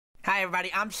Hi,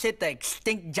 everybody. I'm Sid, the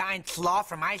extinct giant sloth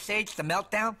from Ice Age, The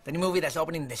Meltdown, the new movie that's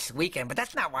opening this weekend, but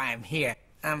that's not why I'm here.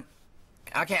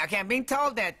 Okay, I'm being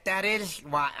told that is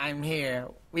why I'm here.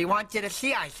 We want you to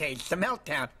see Ice Age, The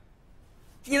Meltdown.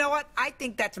 You know what? I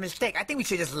think that's a mistake. I think we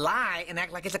should just lie and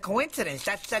act like it's a coincidence.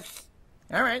 That's...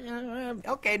 All right,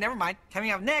 okay, never mind.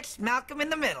 Coming up next, Malcolm in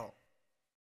the Middle.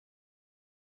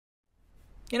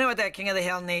 You know what that King of the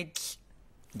Hill needs?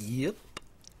 Yep.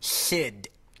 Sid.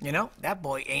 You know, that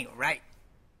boy ain't right.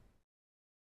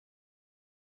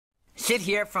 Sid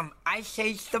here from Ice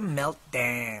Age, The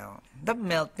Meltdown. The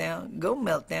Meltdown. Go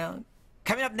Meltdown.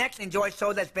 Coming up next, enjoy a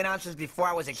show that's been on since before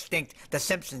I was extinct. The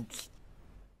Simpsons.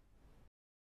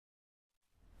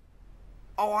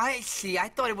 Oh, I see. I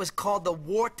thought it was called The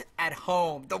Wart at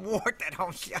Home. The Wart at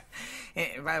Home.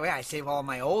 By the way, I save all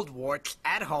my old warts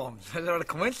at home. What a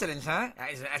coincidence, huh?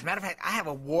 As a matter of fact, I have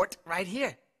a wart right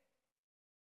here.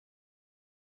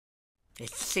 It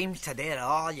seems today that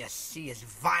all you see is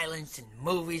violence in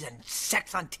movies and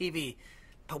sex on TV.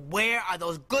 But where are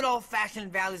those good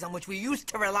old-fashioned values on which we used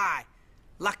to rely?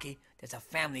 Lucky there's a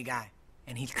Family Guy,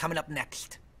 and he's coming up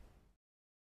next.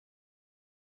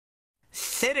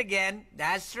 Sid again.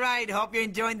 That's right. Hope you're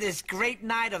enjoying this great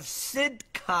night of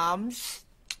sitcoms.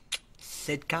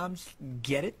 Sitcoms?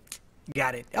 Get it?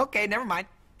 Got it. Okay, never mind.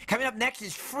 Coming up next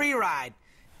is Free Ride.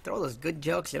 Throw those good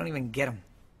jokes, you don't even get them.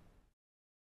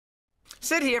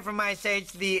 Sid here from Ice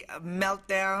Age, The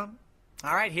Meltdown.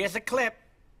 All right, here's a clip.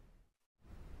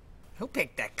 Who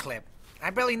picked that clip?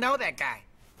 I barely know that guy.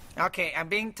 Okay, I'm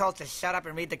being told to shut up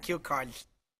and read the cue cards.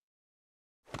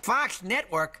 Fox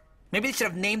Network? Maybe they should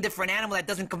have named it for an animal that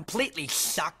doesn't completely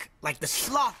suck, like the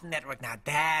Sloth Network. Now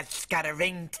that's got a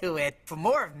ring to it. For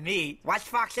more of me, watch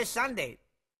Fox this Sunday.